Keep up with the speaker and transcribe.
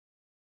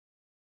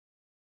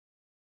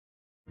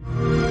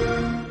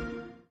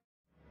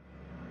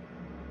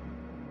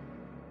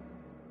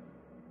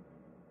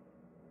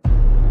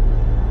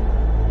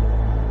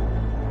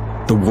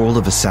world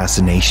of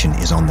assassination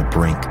is on the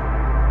brink.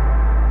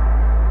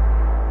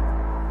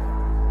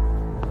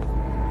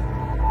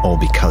 All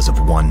because of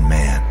one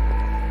man.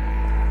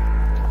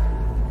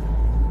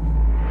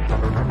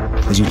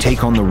 As you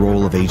take on the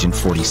role of Agent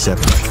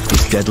 47,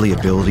 his deadly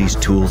abilities,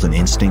 tools, and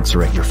instincts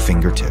are at your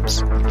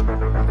fingertips.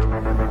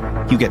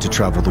 You get to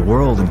travel the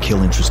world and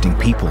kill interesting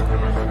people,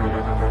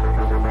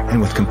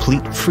 and with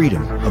complete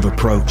freedom of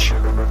approach,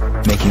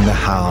 making the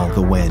how,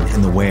 the when,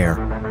 and the where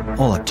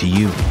all up to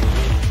you.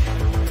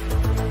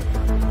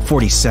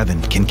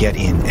 47 can get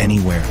in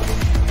anywhere,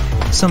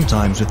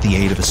 sometimes with the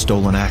aid of a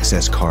stolen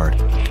access card,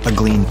 a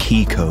gleaned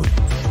key code,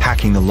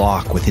 hacking the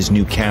lock with his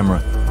new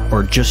camera,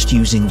 or just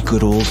using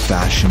good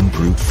old-fashioned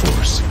brute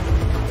force.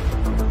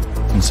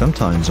 And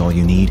sometimes all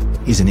you need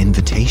is an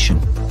invitation.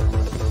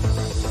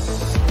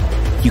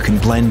 You can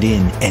blend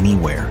in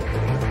anywhere.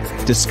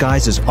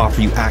 Disguises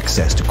offer you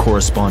access to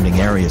corresponding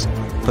areas,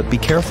 but be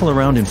careful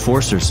around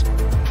enforcers.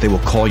 They will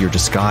call your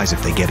disguise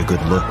if they get a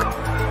good look.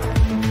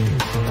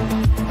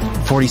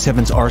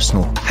 47's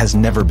arsenal has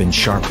never been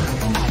sharper,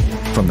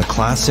 from the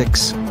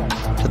classics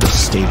to the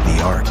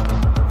state-of-the-art.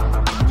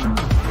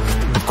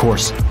 Of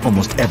course,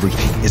 almost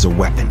everything is a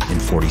weapon in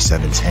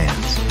 47's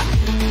hands.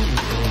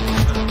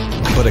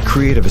 But a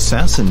creative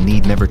assassin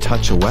need never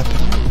touch a weapon.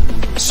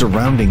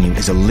 Surrounding you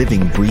is a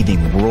living,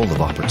 breathing world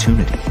of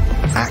opportunity.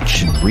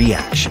 Action,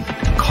 reaction,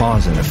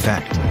 cause and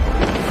effect.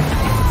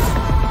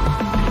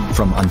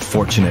 From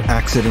unfortunate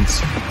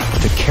accidents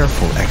to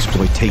careful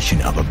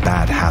exploitation of a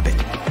bad habit.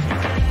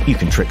 You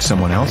can trick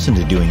someone else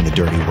into doing the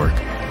dirty work,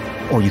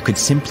 or you could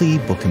simply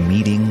book a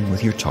meeting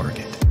with your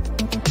target.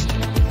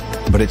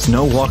 But it's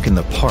no walk in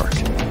the park.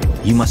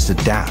 You must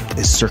adapt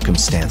as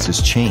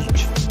circumstances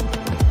change.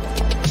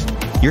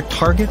 Your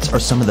targets are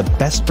some of the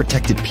best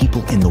protected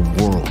people in the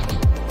world.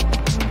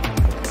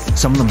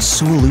 Some of them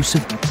so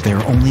elusive, they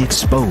are only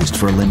exposed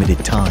for a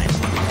limited time.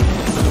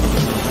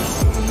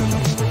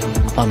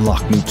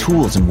 Unlock new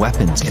tools and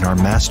weapons in our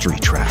mastery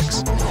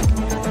tracks.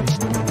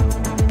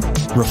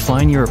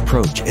 Refine your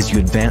approach as you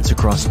advance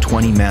across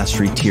 20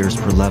 mastery tiers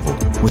per level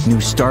with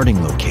new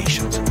starting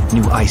locations,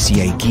 new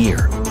ICA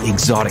gear,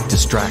 exotic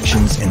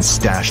distractions, and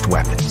stashed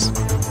weapons.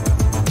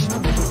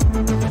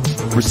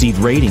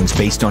 Receive ratings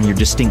based on your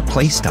distinct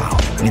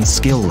playstyle and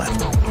skill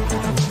level.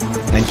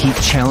 And keep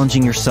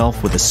challenging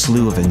yourself with a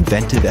slew of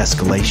inventive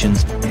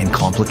escalations and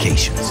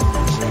complications.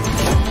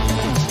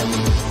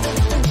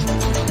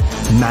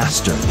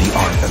 Master the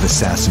art of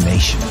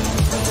assassination,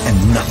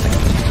 and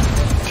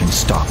nothing can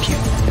stop you.